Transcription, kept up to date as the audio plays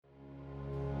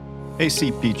Hey,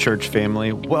 CP Church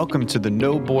family, welcome to the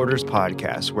No Borders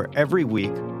podcast, where every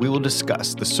week we will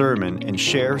discuss the sermon and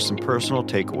share some personal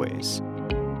takeaways.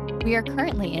 We are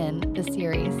currently in the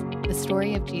series, The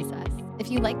Story of Jesus.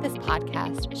 If you like this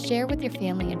podcast, share with your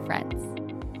family and friends.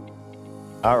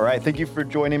 All right, thank you for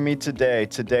joining me today.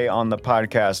 Today on the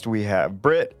podcast, we have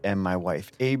Britt and my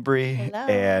wife, Abree. Hello.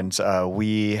 And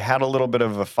we had a little bit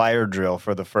of a fire drill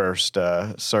for the first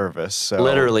service. So.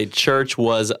 Literally, church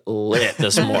was lit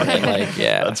this morning.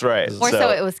 That's right. More so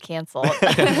it was canceled,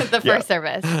 the first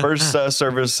service. First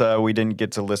service we didn't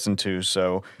get to listen to,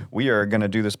 so we are going to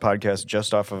do this podcast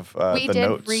just off of the notes. We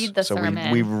did read the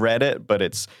sermon. We read it, but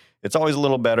it's always a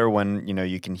little better when,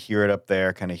 you can hear it up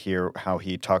there, kind of hear how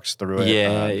he talks through it.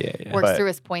 Yeah. Works through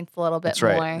his points a little bit that's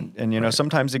right. more. And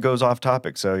sometimes it goes off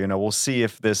topic, so, we'll see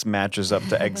if this matches up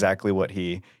to exactly what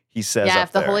he says Yeah, up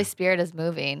if the there. Holy Spirit is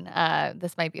moving,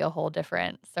 this might be a whole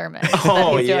different sermon.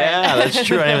 Oh, yeah, that's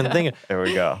true. I didn't even think of it. There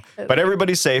we go. But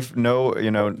everybody's safe. No,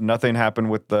 nothing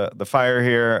happened with the fire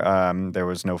here. There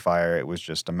was no fire. It was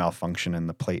just a malfunction in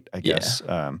the plate, I guess.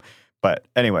 But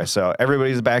anyway, so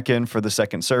everybody's back in for the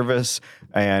second service,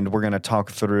 and we're going to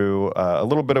talk through a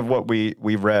little bit of what we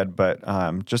read.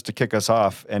 But just to kick us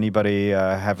off, anybody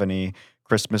have any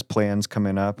Christmas plans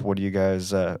coming up? What are you guys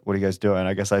doing?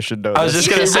 I guess I should know. I was just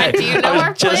going to say. Do you know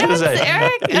our plans,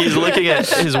 Eric? He's looking at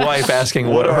his wife asking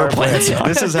what are her plans are.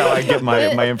 This is how I get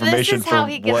my information. This is how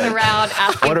he gets around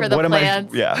asking for the plans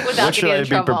without what should getting I in be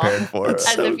trouble. prepared for?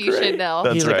 As if you should know.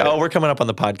 That's He's right. like, oh, we're coming up on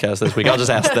the podcast this week. I'll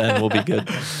just ask then. We'll be good.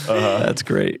 That's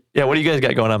great. Yeah, what do you guys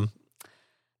got going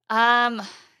on?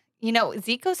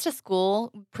 Zeke goes to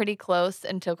school pretty close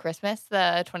until Christmas,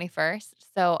 the 21st.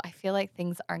 So I feel like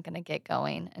things aren't going to get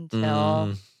going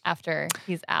until after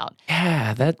he's out.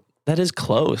 Yeah, that is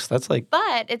close. That's like.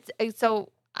 But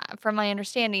from my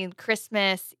understanding,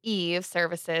 Christmas Eve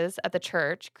services at the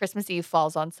church, Christmas Eve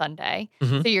falls on Sunday.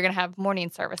 Mhm. So you're going to have morning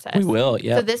services. We will,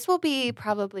 yeah. So this will be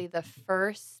probably the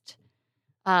first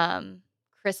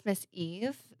Christmas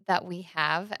Eve that we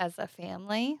have as a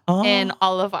family in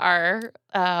all of our,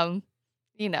 the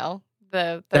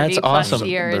 30 That's plus awesome.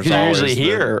 years. There's You're that- always usually the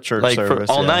here church like service,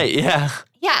 for all yeah. night. Yeah.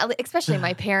 Yeah, especially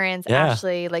my parents, Yeah.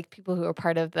 Ashley, like people who are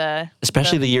part of the...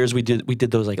 Especially the years we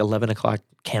did those like 11 o'clock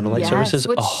candlelight services.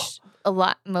 Which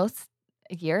most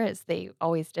years they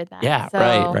always did that. Yeah,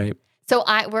 So- right. So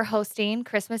we're hosting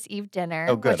Christmas Eve dinner,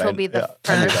 Oh, good. which will be the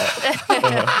I knew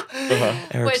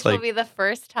first, Eric's which will like- be the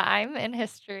first time in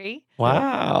history.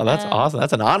 Wow, that's awesome.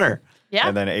 That's an honor. Yeah,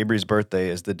 And then Abree's birthday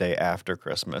is the day after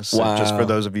Christmas. So Wow. just for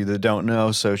those of you that don't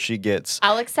know, so she gets...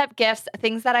 I'll accept gifts,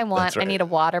 things that I want. That's right. I need a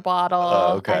water bottle.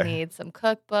 Oh, okay. I need some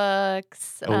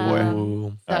cookbooks.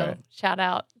 Ooh. So All right. shout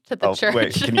out to the church.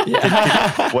 Wait, can you,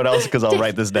 what else? Because I'll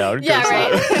write this down. Yeah, 'cause,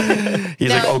 right. He's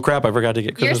No, like, oh crap, I forgot to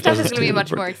get Your Christmas stuff is presents going to be too."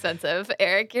 much more expensive.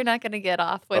 Eric, you're not going to get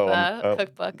off with Oh, a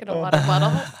cookbook and a water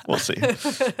bottle. We'll see.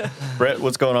 Brett,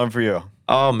 what's going on for you?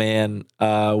 Oh man,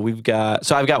 I've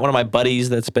got one of my buddies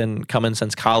that's been coming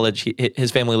since college. His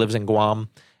family lives in Guam,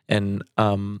 and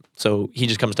so he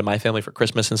just comes to my family for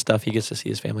Christmas and stuff. He gets to see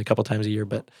his family a couple times a year,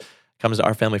 but comes to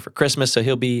our family for Christmas. So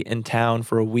he'll be in town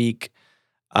for a week.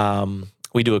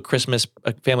 We do a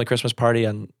family Christmas party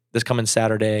on this coming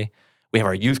Saturday. We have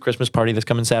our youth Christmas party this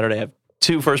coming Saturday. I have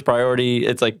two first priority.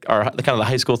 It's like the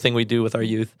high school thing we do with our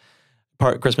youth.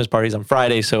 Christmas parties on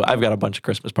Friday, so I've got a bunch of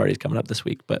Christmas parties coming up this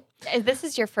week. But This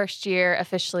is your first year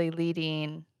officially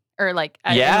leading, or like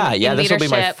in this will be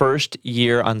my leadership. first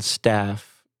year on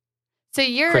staff. So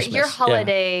your Christmas,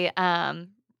 holiday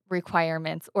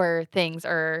requirements or things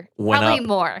are Went probably up.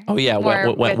 more. Oh yeah,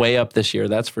 more went way up this year.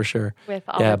 That's for sure. with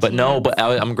all Yeah, the but no, teams. but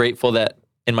I'm grateful that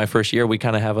in my first year we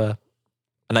kind of have a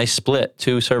nice split: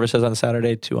 2 services on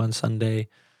Saturday, 2 on Sunday.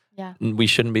 Yeah. We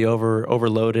shouldn't be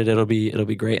overloaded. It'll be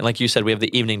great. And like you said, we have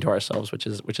the evening to ourselves, which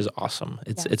is awesome.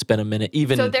 It's been a minute.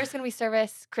 So there's going to be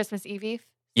service Christmas Eve.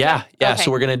 Yeah. Okay.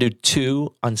 So we're going to do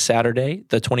 2 on Saturday,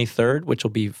 the 23rd, which will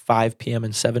be 5 p.m.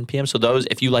 and 7 p.m. So those,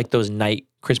 if you like those night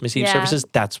Christmas Eve Yeah. services,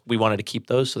 we wanted to keep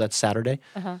those. So that's Saturday.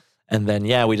 Uh-huh. And then,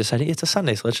 we decided it's a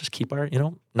Sunday. So let's just keep our,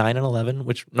 9 and 11,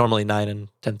 which normally 9 and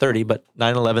 10:30, but 9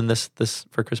 and 11 this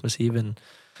for Christmas Eve. And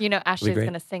Ashley's great.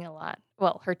 going to sing a lot.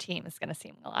 Well, her team is going to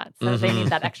sing a lot. So they need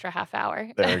that extra half hour.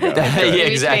 There we go. yeah,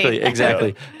 Between.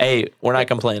 exactly. Hey, we're not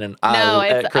complaining. No,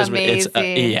 it's at Christmas,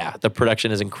 amazing. the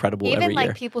production is incredible Even every like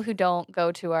year. people who don't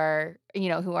go to our,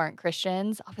 who aren't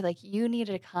Christians, I'll be like, you need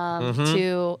to come Mhm.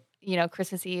 to,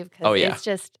 Christmas Eve because Oh, yeah.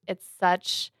 it's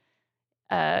such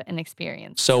an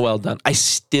experience. So well done. I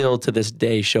still to this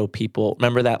day show people.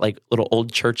 Remember that like little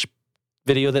old church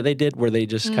video that they did where they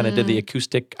just kind of did the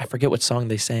acoustic. I forget what song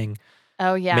they sang.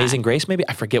 Oh yeah. Amazing Grace, maybe?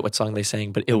 I forget what song they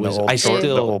sang, but it was, the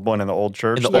old one in the old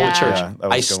church. In the old church. Yeah, that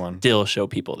was a good one. Still show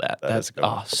people that. That's a good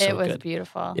one. So it was good.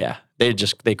 beautiful. Yeah.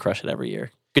 They crush it every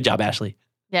year. Good job, Ashley.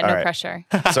 Yeah, no pressure.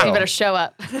 So, you better show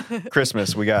up.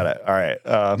 Christmas, we got it. All right.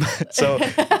 So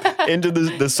into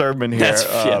the sermon here,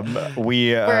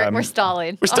 we're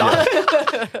stalling. We're stalling.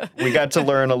 We got to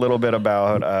learn a little bit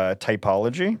about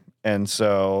typology. And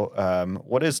so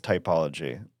what is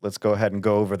typology? Let's go ahead and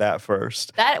go over that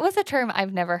first. That was a term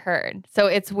I've never heard. So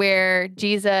it's where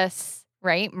Jesus,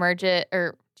 right,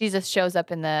 Jesus shows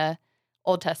up in the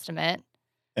Old Testament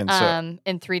and so,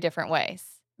 in 3 different ways.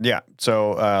 Yeah.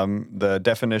 So the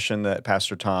definition that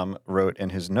Pastor Tom wrote in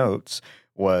his notes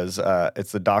was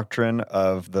it's the doctrine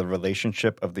of the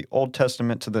relationship of the Old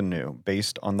Testament to the New,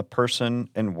 based on the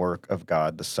person and work of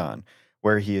God the Son,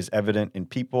 where he is evident in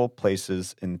people,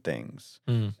 places, and things.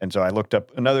 And so I looked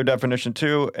up another definition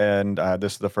too, and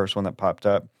this is the first one that popped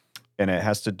up, and it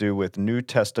has to do with New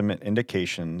Testament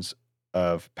indications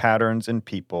of patterns in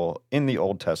people in the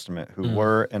Old Testament who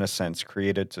were, in a sense,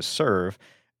 created to serve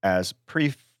as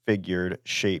prefigured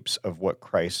shapes of what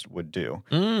Christ would do.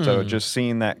 So just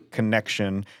seeing that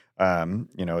connection,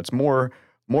 it's more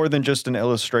than just an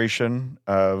illustration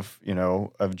of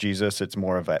Jesus. It's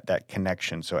more of that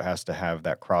connection. So it has to have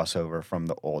that crossover from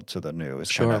the old to the new.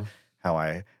 Is kind of how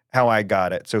I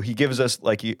got it. So he gives us,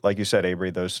 like you said,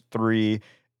 Abree, those 3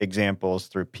 examples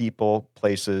through people,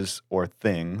 places, or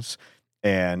things.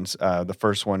 And the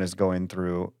first one is going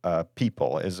through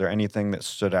people. Is there anything that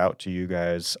stood out to you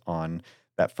guys on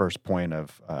that first point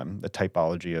of the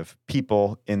typology of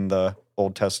people in the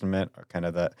Old Testament, or kind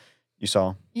of that you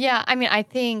saw? Yeah, I mean, I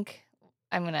think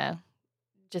I'm going to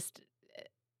just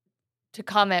to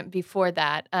comment before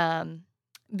that,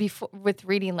 with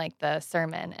reading like the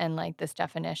sermon and like this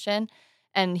definition,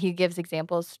 and he gives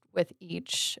examples with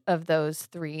each of those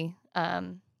 3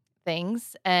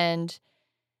 things. And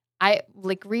I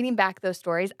like reading back those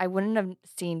stories, I wouldn't have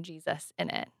seen Jesus in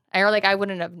it. I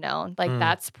wouldn't have known. Like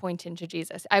that's pointing to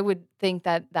Jesus. I would think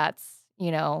that that's,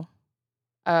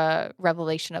 a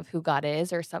revelation of who God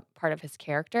is or some part of his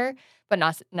character, but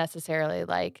not necessarily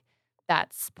like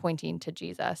that's pointing to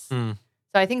Jesus. So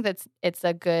I think it's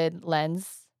a good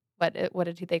lens. What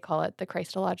did they call it? The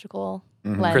Christological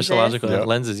lenses. Christological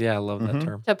lenses. Yeah, I love that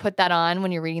term. To put that on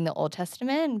when you're reading the Old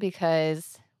Testament,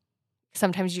 because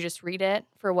sometimes you just read it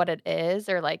for what it is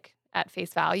or like at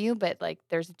face value, but like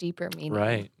there's deeper meaning.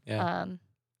 Right. Yeah.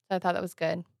 So I thought that was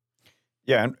good.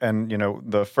 Yeah, and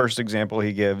the first example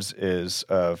he gives is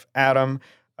of Adam.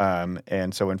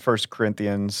 And so in 1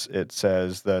 Corinthians, it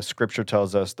says, the scripture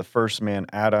tells us the first man,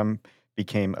 Adam,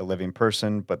 became a living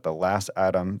person, but the last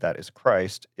Adam, that is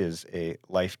Christ, is a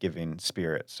life-giving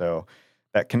spirit. So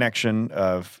that connection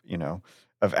of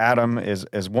Adam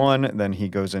is one. Then he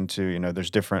goes into,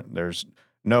 there's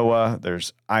Noah,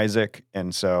 there's Isaac.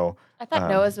 And so I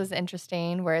thought Noah's was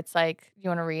interesting, where it's like, you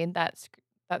want to read that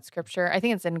scripture? I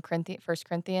think it's in 1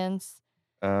 Corinthians.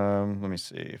 Let me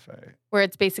see if where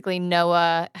it's basically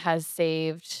Noah has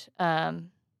saved,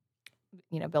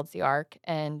 builds the ark,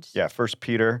 and 1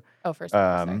 Peter. Oh, 1 Peter.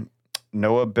 Sorry.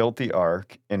 Noah built the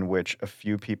ark, in which a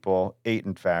few people, 8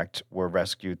 in fact, were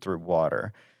rescued through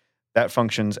water. That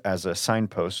functions as a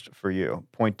signpost for you,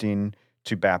 pointing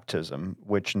to baptism,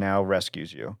 which now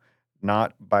rescues you,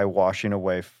 not by washing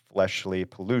away fleshly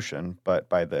pollution, but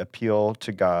by the appeal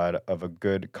to God of a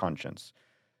good conscience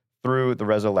through the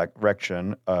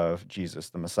resurrection of Jesus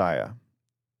the Messiah.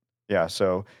 Yeah,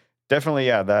 so definitely,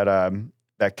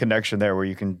 that connection there, where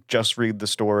you can just read the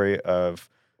story of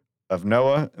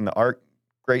Noah and the ark,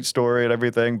 great story and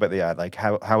everything, but like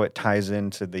how it ties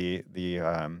into the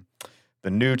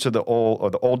new to the old,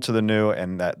 or the old to the new,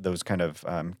 and that those kind of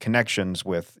connections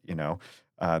with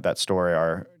that story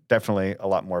are definitely a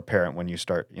lot more apparent when you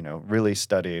start really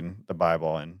studying the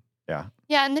Bible. And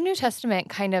in the New Testament,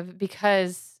 kind of,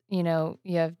 because you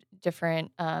have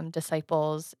different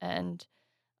disciples and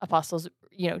apostles,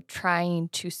 trying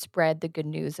to spread the good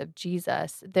news of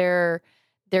Jesus. They're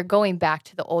going back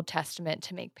to the Old Testament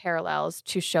to make parallels,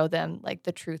 to show them like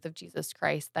the truth of Jesus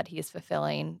Christ, that he is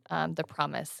fulfilling the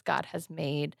promise God has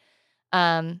made.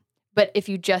 But if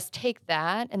you just take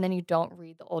that and then you don't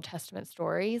read the Old Testament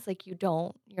stories, like you're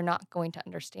not going to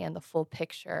understand the full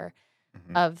picture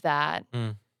of that.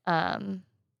 And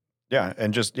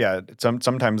just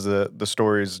sometimes the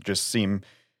stories just seem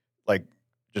like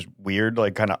just weird,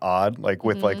 like kind of odd, like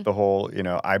with like the whole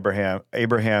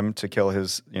Abraham to kill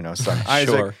his son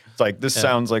Isaac. Sure. It's like this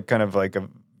sounds like kind of like a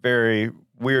very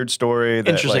weird story. That,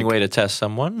 interesting way to test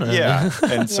someone. Yeah,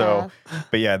 and so,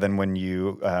 but then when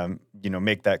you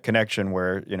make that connection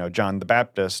where, John the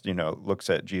Baptist, looks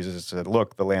at Jesus and said,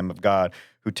 "Look, the Lamb of God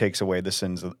who takes away the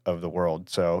sins of the world."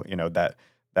 So,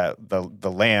 that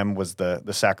the lamb was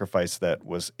the sacrifice that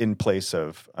was in place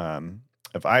of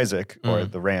Isaac or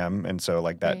the ram. And so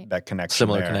like that connection,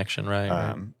 similar there. connection,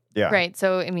 right? Yeah. Right.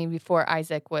 So, I mean, before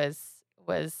Isaac was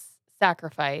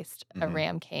sacrificed, a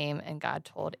ram came and God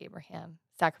told Abraham,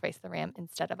 sacrifice the ram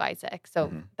instead of Isaac.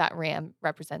 So that ram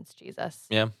represents Jesus.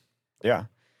 Yeah. Yeah.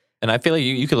 And I feel like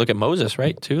you could look at Moses,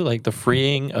 right, too, like the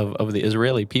freeing of the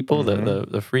Israeli people,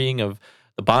 the freeing of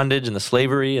the bondage and the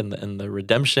slavery and the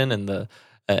redemption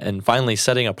and finally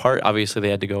setting apart. Obviously, they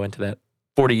had to go into that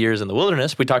 40 years in the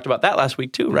wilderness. We talked about that last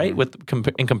week too, right?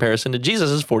 In comparison to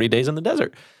Jesus' 40 days in the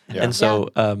desert. Yeah. And so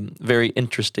very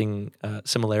interesting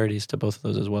similarities to both of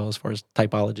those as well as far as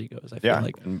typology goes, I feel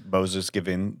like. And Moses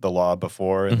giving the law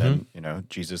before and then,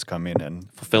 Jesus coming and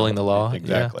fulfilling the law.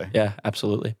 Exactly. Yeah,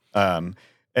 absolutely.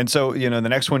 And so, the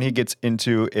next one he gets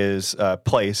into is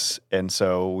place. And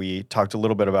so we talked a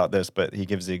little bit about this, but he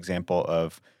gives the example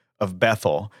of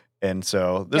Bethel. And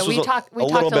so this was a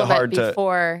little bit hard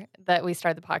before that we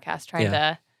started the podcast, trying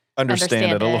to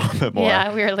understand it a little bit more.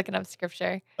 Yeah, we were looking up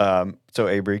scripture. So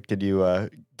Abree, could you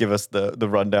give us the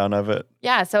rundown of it?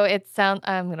 Yeah, so it sounds,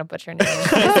 I'm going to butcher name.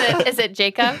 Is it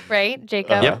Jacob, right?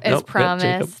 Jacob is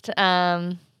promised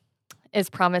is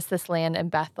promised this land in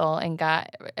Bethel, and God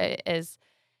is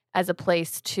as a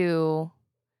place to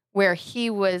where he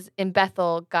was in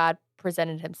Bethel. God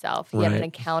presented himself. He had an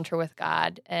encounter with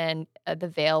God, and the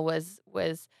veil was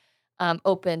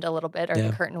opened a little bit, or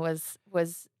the curtain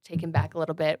was taken back a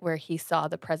little bit, where he saw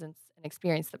the presence and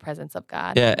experienced the presence of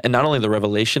God. Yeah, and not only the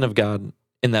revelation of God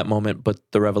in that moment, but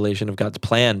the revelation of God's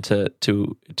plan to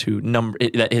number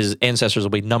that his ancestors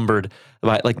will be numbered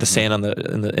by like the sand on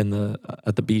the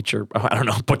at the beach, or I don't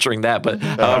know, butchering that, but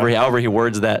however he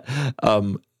words that.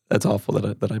 That's awful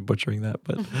that I'm butchering that,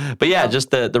 but yeah, just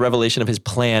the revelation of his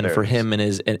plan for him and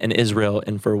Israel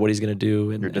and for what he's going to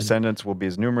do. And your descendants will be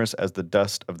as numerous as the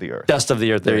dust of the earth. Dust of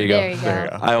the earth. There you go.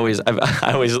 I always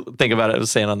think about it as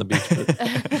sand on the beach.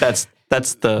 But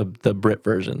that's the Britt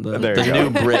version, the new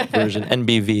Britt version,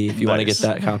 NBV. If you want to get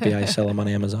that copy, I sell them on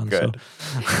Amazon. Good.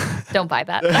 So. Don't buy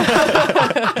that.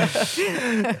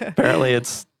 Apparently,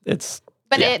 it's.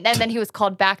 But and then he was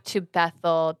called back to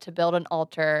Bethel to build an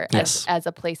altar as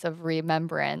a place of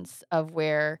remembrance of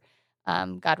where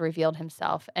God revealed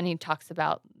himself. And he talks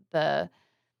about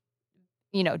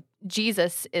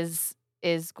Jesus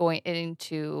is going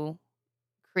to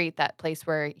create that place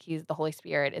where he's the Holy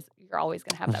Spirit. You're always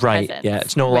going to have that presence. Yeah,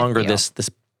 it's no longer this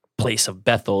place of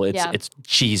Bethel. It's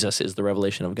Jesus is the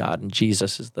revelation of God, and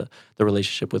Jesus is the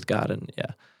relationship with God, and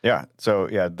Yeah. So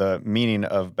the meaning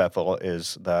of Bethel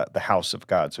is the house of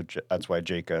God. So that's why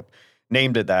Jacob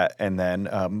named it that. And then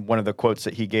one of the quotes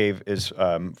that he gave is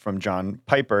from John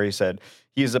Piper. He said,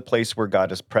 "He is a place where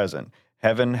God is present.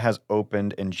 Heaven has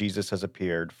opened and Jesus has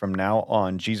appeared. From now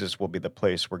on, Jesus will be the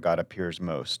place where God appears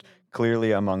most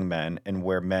clearly among men, and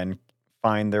where men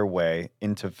find their way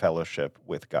into fellowship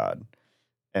with God."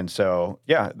 And so,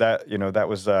 that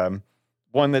was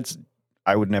one that's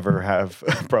I would never have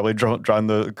probably drawn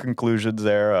the conclusions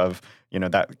there of,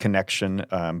 that connection.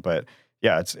 But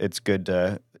yeah, it's good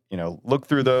to, look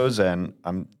through those, and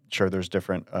I'm sure there's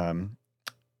different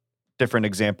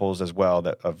examples as well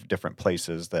of different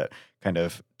places that kind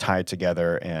of tie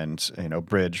together and,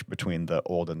 bridge between the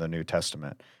Old and the New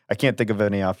Testament. I can't think of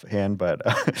any offhand, but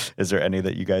is there any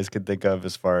that you guys could think of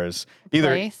as far as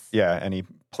any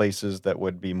places that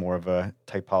would be more of a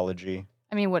typology?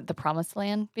 I mean, would the Promised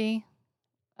Land be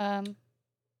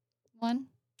one?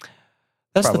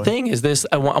 That's Probably. The thing is this.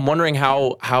 I'm wondering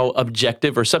how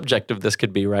objective or subjective this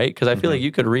could be, right? Because I feel like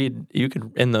you could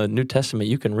in the New Testament,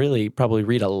 you can really probably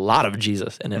read a lot of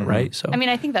Jesus in it, right? So I mean,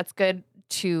 I think that's good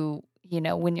to,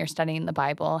 when you're studying the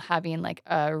Bible, having like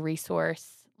a resource,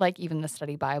 like even the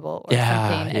study Bible or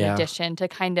something in addition to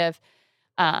kind of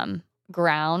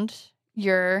ground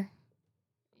your,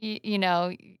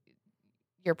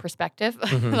 your perspective.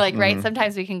 Right?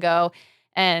 Sometimes we can go,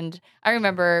 and I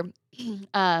remember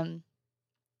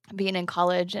being in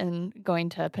college and going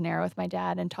to Panera with my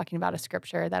dad and talking about a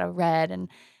scripture that I read, and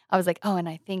I was like, oh, and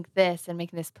I think this, and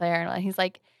making this player, and he's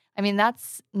like, I mean,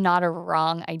 that's not a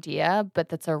wrong idea, but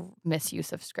that's a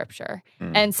misuse of scripture.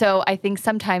 And so I think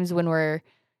sometimes when we're,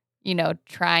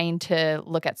 trying to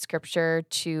look at scripture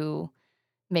to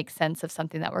make sense of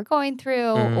something that we're going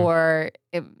through, or,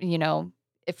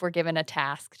 if we're given a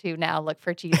task to now look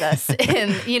for Jesus,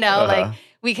 and, like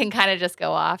we can kind of just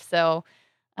go off. So,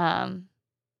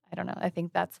 I don't know. I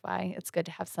think that's why it's good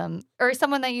to have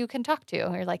someone that you can talk to.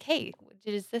 Or you're like, hey,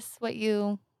 is this what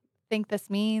you think this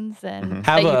means and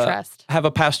Have that you a trust. have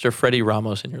a Pastor Freddie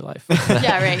Ramos in your life.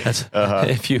 Yeah, right. That's,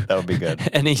 if you that would be good.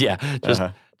 and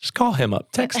just call him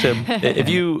up, text him. If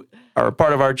you are a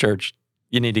part of our church,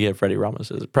 you need to get Freddie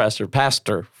Ramos's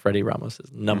Pastor Freddie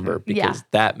Ramos's number because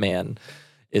that man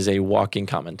is a walking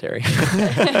commentary.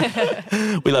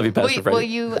 We love you, Pastor Freddie. Will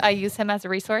you use him as a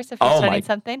resource if you're studying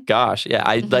something? Gosh,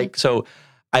 yeah. So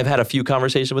I've had a few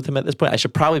conversations with him at this point. I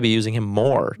should probably be using him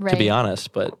more, to be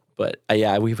honest. But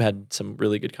yeah, we've had some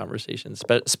really good conversations.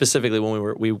 But specifically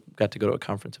when we got to go to a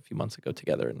conference a few months ago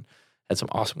together and had some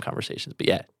awesome conversations. But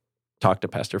yeah, talk to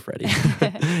Pastor Freddie.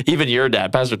 Even your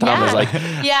dad, Pastor Tom, is like,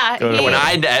 when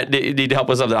I need help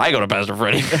with something, I go to Pastor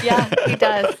Freddie. Yeah, he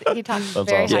does. He talks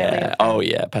very highly of him. Oh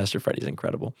yeah, Pastor Freddie's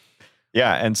incredible.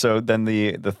 Yeah, and so then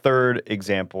the third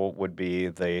example would be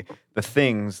the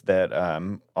things that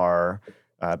are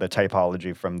the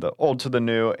typology from the Old to the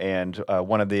New, and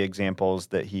one of the examples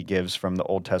that he gives from the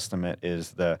Old Testament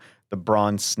is the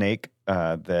bronze snake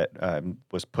that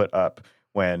was put up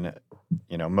when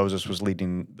Moses was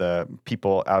leading the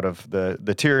people out of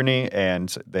the tyranny,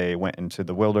 and they went into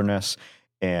the wilderness,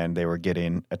 and they were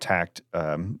getting attacked,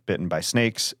 bitten by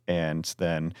snakes, and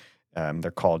then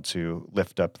they're called to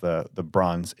lift up the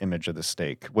bronze image of the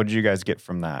snake. What did you guys get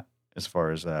from that as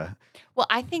far as Well,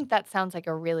 I think that sounds like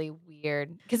a really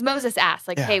weird, because Moses asked,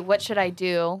 hey, what should I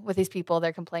do with these people?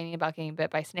 They're complaining about getting bit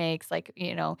by snakes,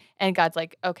 and God's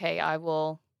like, okay, I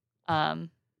will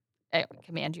I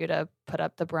command you to put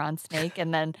up the bronze snake,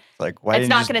 and then it's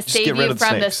not going to save you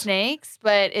from the snakes,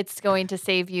 but it's going to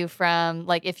save you from,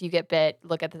 if you get bit,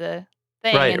 look at the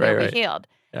thing and you'll be healed.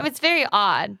 Yeah. I mean, it's very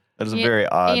odd. That is very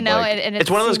odd. And it's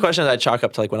one of those questions I chalk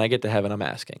up to when I get to heaven, I'm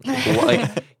asking.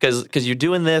 Because you're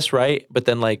doing this, right? But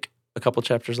then a couple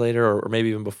chapters later, or maybe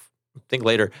even before, I think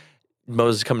later,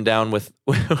 Moses coming down with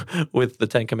the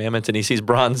 10 Commandments, and he sees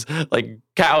bronze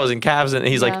cows and calves, and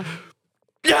he's like,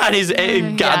 God,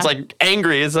 God's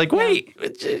angry. It's wait,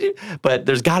 but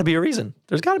there's got to be a reason.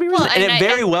 There's got to be a reason, and it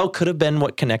very well could have been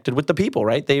what connected with the people,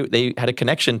 right? They had a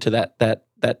connection to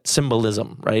that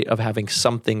symbolism, right, of having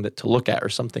something to look at or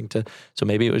something to. So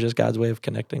maybe it was just God's way of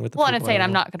connecting with the people. Well, and it's saying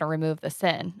I'm not going to remove the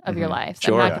sin of your life.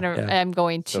 So I'm not going to. I'm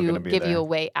going to give you a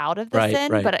way out of the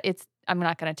sin, but I'm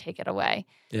not going to take it away.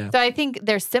 Yeah. So I think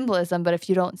there's symbolism, but if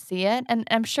you don't see it, and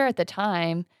I'm sure at the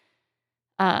time,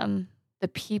 the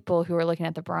people who were looking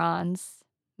at the bronze,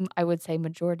 I would say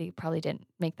majority probably didn't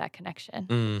make that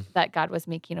connection that God was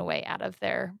making a way out of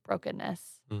their brokenness,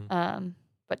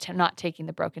 but not taking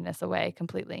the brokenness away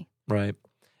completely. Right.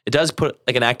 It does put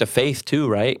an act of faith too,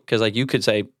 right? Because you could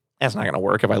say, that's not going to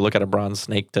work if I look at a bronze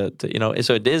snake to.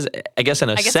 So it is, I guess, in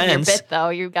a sense. If you're bit, though,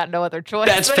 you've got no other choice.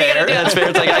 That's fair. That's fair.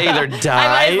 It's I either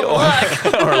die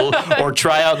or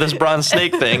try out this bronze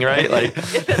snake thing, right?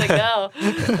 Give it a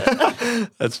go.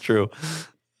 That's true.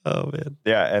 Oh, man.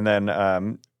 Yeah, and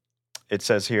then it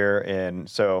says here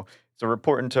so it's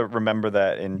important to remember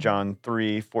that in John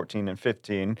 3:14 and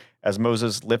 15, as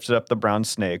Moses lifted up the bronze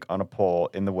snake on a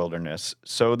pole in the wilderness,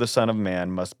 so the Son of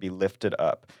Man must be lifted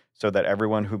up, so that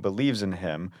everyone who believes in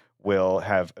him will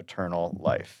have eternal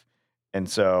life. And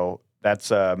so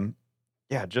that's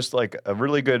just a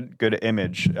really good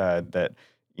image that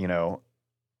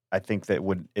I think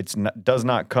that does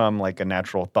not come like a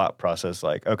natural thought process.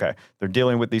 Okay, they're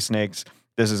dealing with these snakes.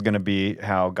 This is going to be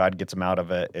how God gets them out of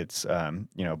it. It's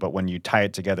but when you tie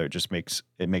it together,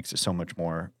 it makes it so much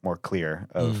more clear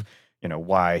of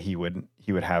why he would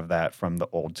have that from the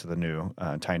old to the new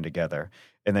tying together.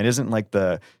 And that isn't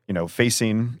the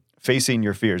facing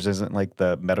your fears isn't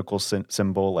the medical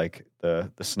symbol,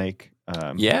 the snake.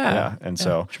 And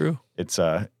so true. It's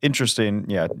interesting,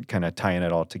 kind of tying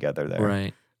it all together there.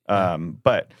 Right.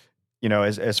 But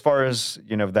as far as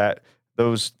that,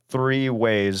 those three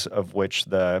ways of which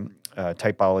the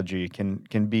typology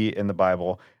can be in the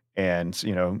Bible, and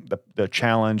the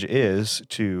challenge is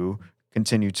to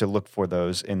continue to look for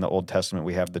those in the Old Testament.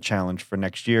 We have the challenge for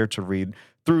next year to read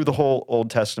through the whole Old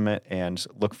Testament and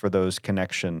look for those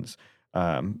connections.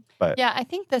 But I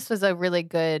think this was a really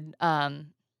good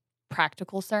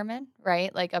practical sermon,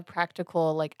 right? A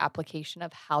practical application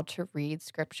of how to read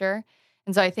Scripture.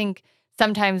 And so I think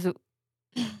sometimes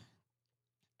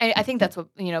I think that's what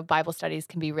Bible studies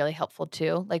can be really helpful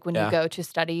too. When you go to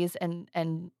studies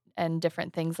and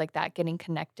different things like that, getting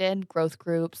connected, growth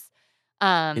groups.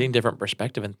 Getting different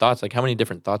perspective and thoughts. How many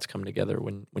different thoughts come together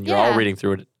when you're all reading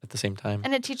through it at the same time.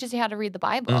 And it teaches you how to read the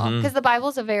Bible, because the Bible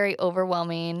is a very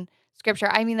overwhelming scripture.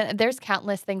 I mean, there's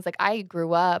countless things. I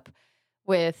grew up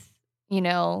with,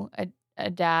 a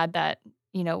dad that,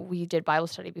 we did Bible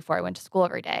study before I went to school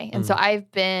every day. And so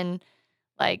I've been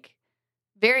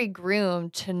very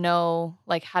groomed to know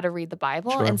like how to read the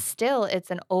Bible, Sure. and still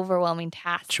it's an overwhelming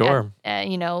task. Sure.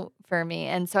 For me.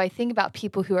 And so I think about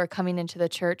people who are coming into the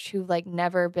church who've like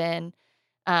never been,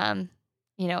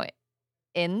 you know,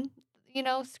 in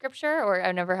scripture, or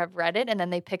I never have read it, and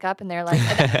then they pick up and they're like,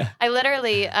 I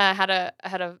literally had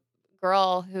a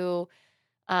girl who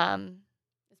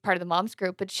is part of the moms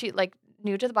group, but she like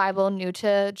new to the Bible, new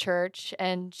to church,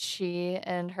 and she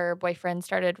and her boyfriend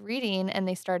started reading, and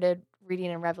they started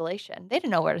reading in Revelation. They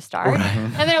didn't know where to start.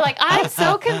 And they're like, I'm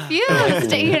so confused,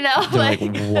 They're like,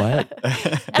 what?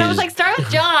 And I was like, start with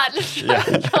John.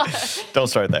 Don't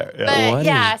start there. Yeah. But What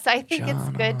yeah, is so I think it's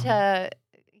John good on?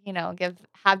 to,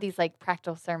 have these like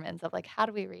practical sermons of like, how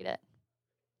do we read it?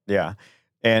 Yeah.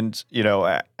 And,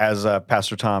 as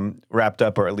Pastor Tom wrapped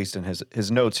up, or at least in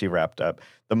his notes, he wrapped up,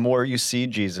 the more you see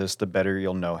Jesus, the better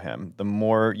you'll know him. The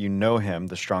more you know him,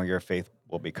 the stronger your faith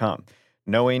will become.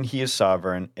 Knowing he is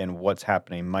sovereign and what's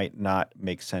happening might not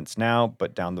make sense now,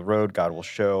 but down the road, God will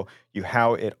show you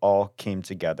how it all came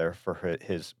together for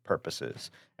his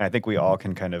purposes. And I think we all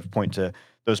can kind of point to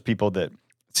those people that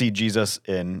see Jesus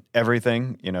in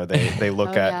everything. They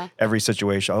look at every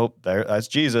situation. Oh, that's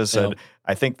Jesus. Yep. And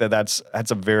I think that's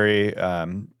a very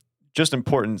just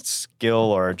important skill,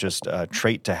 or just a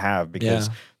trait to have, because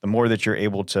the more that you're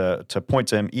able to point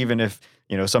to him, even if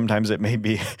sometimes it may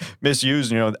be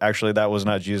misused. Actually, that was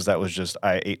not Jesus. That was just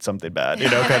I ate something bad.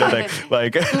 Kind of thing.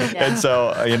 Like, and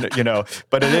so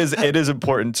but it is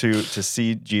important to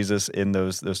see Jesus in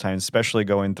those times, especially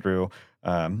going through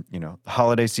the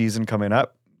holiday season coming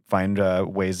up. Find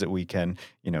ways that we can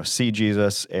see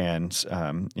Jesus, and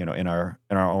in our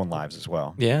own lives as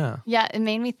well. Yeah. Yeah, it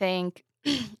made me think.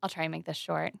 I'll try and make this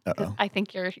short, because Uh-oh. I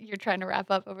think you're trying to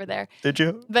wrap up over there. Did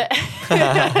you? But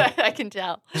I can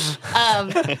tell.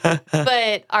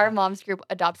 But our mom's group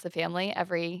adopts a family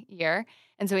every year.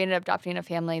 And so we ended up adopting a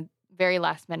family very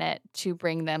last minute to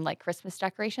bring them like Christmas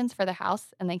decorations for their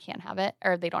house, and they can't have it,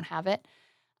 or they don't have it.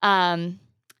 And,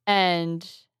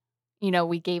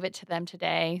 we gave it to them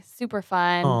today. Super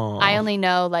fun. Aw. I only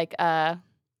know like a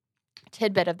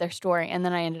tidbit of their story, and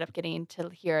then I ended up getting to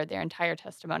hear their entire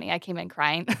testimony. I came in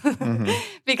crying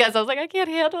because I was like, I can't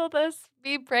handle this,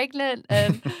 being pregnant,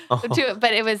 and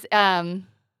but it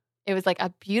was like a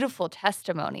beautiful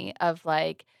testimony of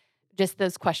like just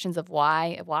those questions of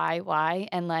why,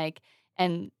 and like,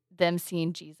 and them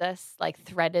seeing Jesus like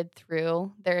threaded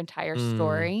through their entire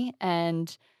story,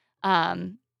 and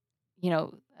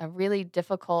a really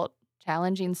difficult,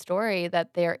 challenging story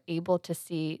that they're able to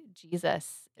see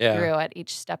Jesus through at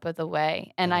each step of the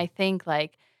way. And I think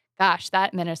like, gosh,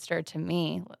 that ministered to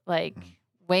me like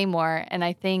way more. And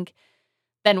I think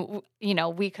than,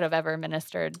 we could have ever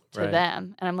ministered to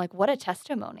them. And I'm like, what a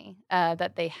testimony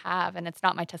that they have. And it's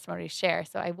not my testimony to share,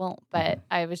 so I won't. But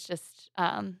I was just,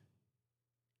 I'm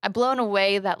blown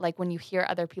away that like when you hear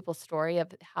other people's story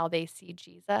of how they see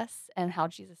Jesus and how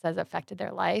Jesus has affected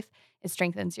their life, it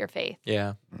strengthens your faith.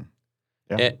 Yeah.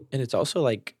 And it's also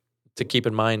like to keep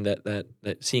in mind that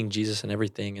seeing Jesus in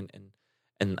everything,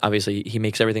 and obviously he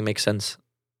makes everything make sense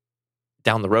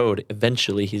down the road.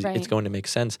 Eventually it's going to make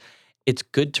sense. It's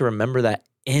good to remember that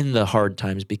in the hard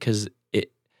times, because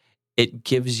it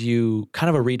gives you kind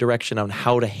of a redirection on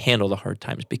how to handle the hard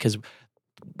times. Because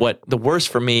what the worst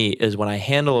for me is when I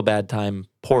handle a bad time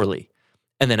poorly,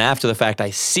 and then after the fact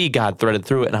I see God threaded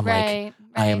through it, and I'm like,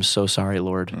 I am so sorry,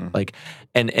 Lord. Like,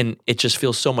 and it just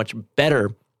feels so much better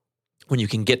when you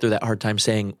can get through that hard time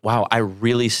saying, wow, I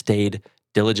really stayed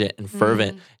diligent and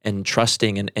fervent and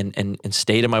trusting and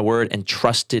stayed in my word and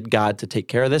trusted God to take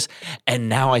care of this. And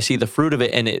now I see the fruit of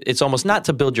it. And it's almost not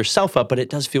to build yourself up, but it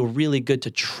does feel really good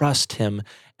to trust him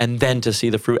and then to see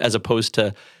the fruit, as opposed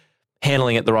to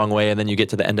handling it the wrong way, and then you get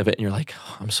to the end of it and you're like,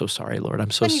 oh, I'm so sorry, Lord. I'm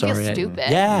so sorry. You feel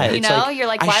stupid. You're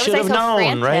like, why was I so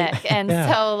frantic? Right? And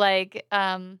so like,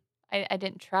 I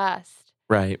didn't trust.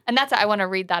 Right. And I want to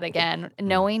read that again.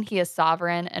 Knowing he is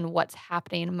sovereign and what's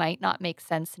happening might not make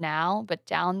sense now, but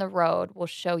down the road will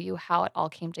show you how it all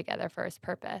came together for his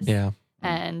purpose. Yeah.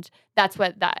 And that's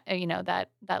what that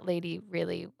lady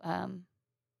really,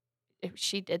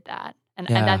 she did that. And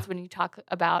that's when you talk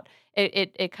about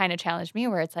it kind of challenged me,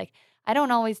 where it's like, I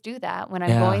don't always do that when I'm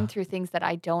going through things that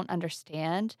I don't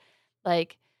understand.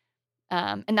 Like,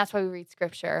 and that's why we read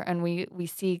scripture and we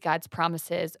see God's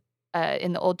promises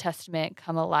in the Old Testament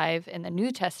come alive in the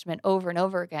New Testament over and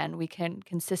over again. We can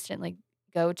consistently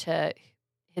go to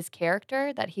his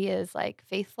character, that he is like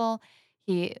faithful.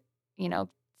 He,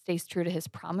 stays true to his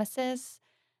promises,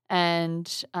 and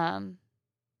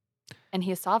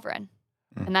he is sovereign.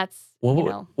 And that's, what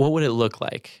would it look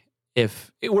like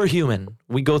if we're human,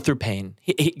 we go through pain.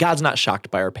 God's not shocked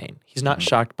by our pain. He's not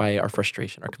shocked by our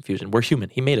frustration, our confusion. We're human.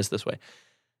 He made us this way.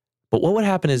 But what would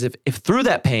happen is if through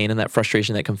that pain and that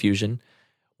frustration, that confusion,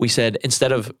 we said,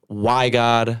 instead of why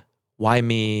God, why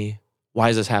me, why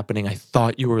is this happening? I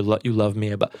thought you loved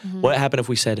me. But what happened if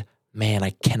we said, man,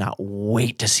 I cannot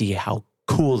wait to see how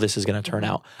cool this is going to turn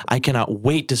out. I cannot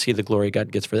wait to see the glory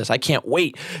God gets for this. I can't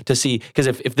wait to see, because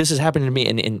if this is happening to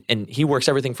me and he works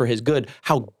everything for his good,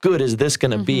 how good is this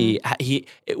going to be?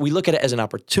 We look at it as an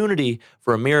opportunity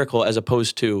for a miracle as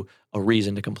opposed to a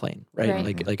reason to complain,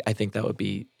 right? Like I think that would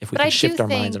be, if we can shift our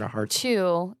minds and our hearts.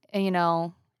 Too,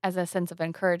 as a sense of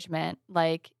encouragement,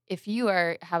 like if you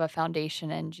have a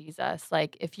foundation in Jesus,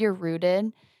 like if you're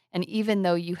rooted, and even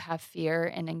though you have fear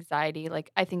and anxiety, like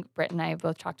I think Britt and I have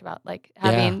both talked about like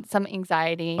having some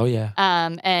anxiety. Oh yeah.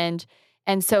 And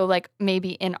so like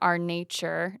maybe in our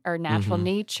nature, our natural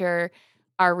nature,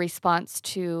 our response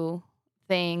to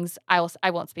things, I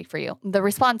won't speak for you. The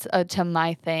response to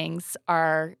my things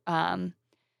are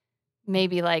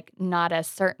maybe like not as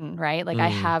certain, right? Like I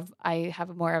have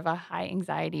more of a high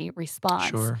anxiety response.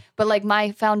 Sure. But like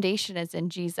my foundation is in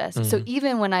Jesus. So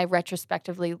even when I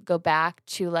retrospectively go back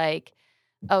to like,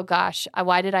 oh gosh,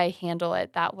 why did I handle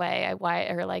it that way?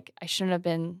 I shouldn't have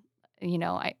been,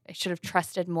 I should have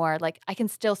trusted more. Like I can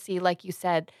still see, like you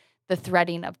said, the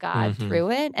threading of God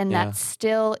through it. And that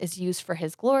still is used for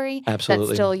his glory. Absolutely.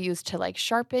 That's still used to like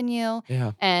sharpen you.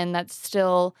 Yeah. And that's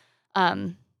still,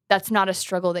 that's not a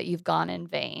struggle that you've gone in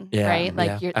vain, right?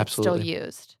 Like it's still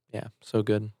used. Yeah, so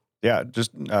good. Yeah,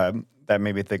 just that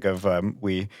made me think of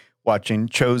we watching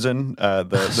Chosen,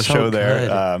 the So show there.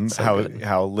 good.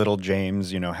 How little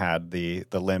James, had the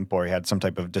limp or he had some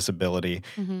type of disability,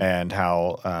 and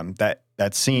how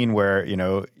that scene where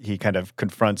he kind of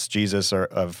confronts Jesus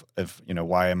of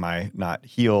why am I not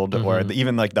healed, or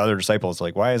even like the other disciples,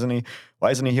 like why isn't he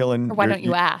healing? Or why don't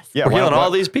you ask? Yeah, We're healing all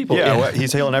these people. Yeah,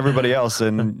 he's healing everybody else,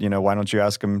 and why don't you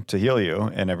ask him to heal you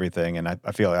and everything? And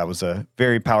I feel that was a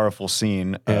very powerful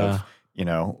scene of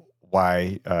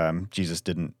why Jesus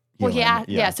didn't heal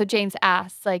him. So James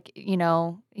asks, like,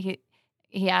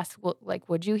 he asks, well, like,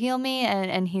 would you heal me?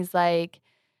 And he's like,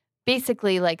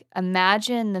 basically, like,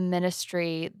 imagine the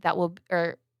ministry that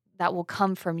will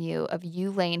come from you of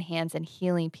you laying hands and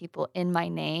healing people in my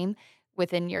name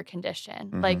within your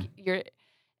condition. Like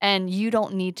and you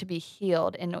don't need to be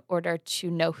healed in order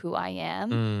to know who I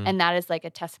am. And that is like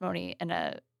a testimony and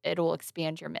it will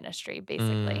expand your ministry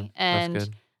basically. And that's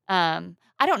good.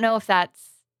 I don't know if that's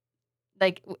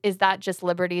like, is that just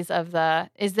liberties of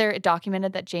is there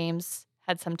documented that James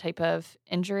had some type of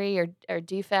injury or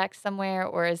defect somewhere,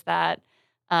 or is that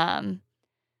a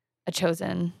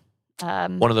chosen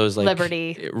one of those like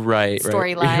liberty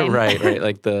storyline, right,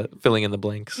 like the filling in the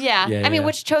blanks. I mean,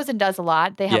 which Chosen does a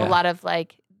lot. They have a lot of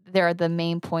like, there are the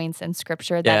main points in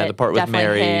scripture that the part with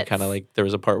Mary, hits. kind of like there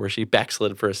was a part where she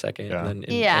backslid for a second,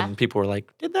 and people were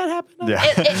like, "Did that happen?" Yeah.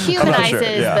 It humanizes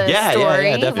the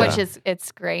story, which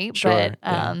it's great. Sure,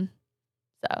 but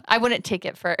so I wouldn't take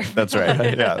it for. That's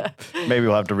right. Yeah, maybe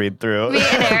we'll have to read through. Me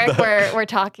and Eric we're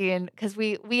talking because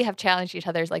we have challenged each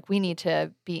other. Like we need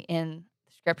to be in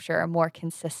scripture more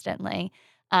consistently.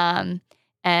 And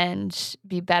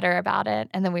be better about it.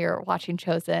 And then we were watching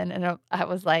Chosen, and I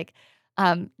was like,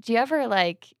 do you ever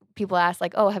like people ask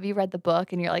like, oh, have you read the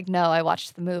book? And you're like, no, I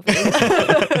watched the movie.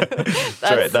 That's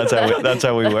right. That's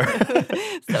how we were.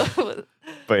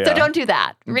 So don't do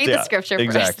that. Read the scripture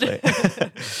first.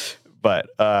 Exactly.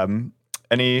 But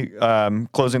any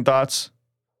closing thoughts?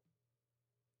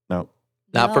 No.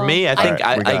 Not for me. I think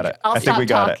we got it. I'll stop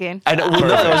talking. I know. Well, no,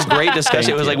 that was great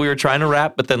discussion. It was like we were trying to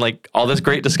wrap, but then like all this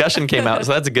great discussion came out.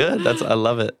 So that's good. I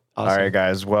love it. Awesome. All right,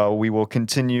 guys. Well, we will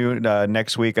continue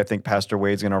next week. I think Pastor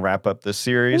Wade's going to wrap up this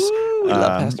series. Woo, we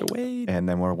love Pastor Wade. And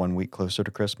then we're 1 week closer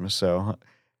to Christmas. So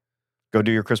go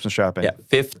do your Christmas shopping. Yeah,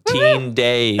 15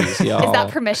 days, y'all. Is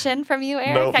that permission from you,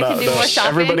 Eric? Nope, I can do more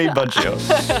shopping. Everybody but you.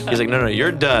 He's like, no,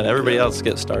 you're done. Everybody else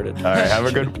gets started. All right, have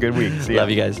a good week. See ya. Love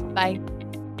you guys. Bye.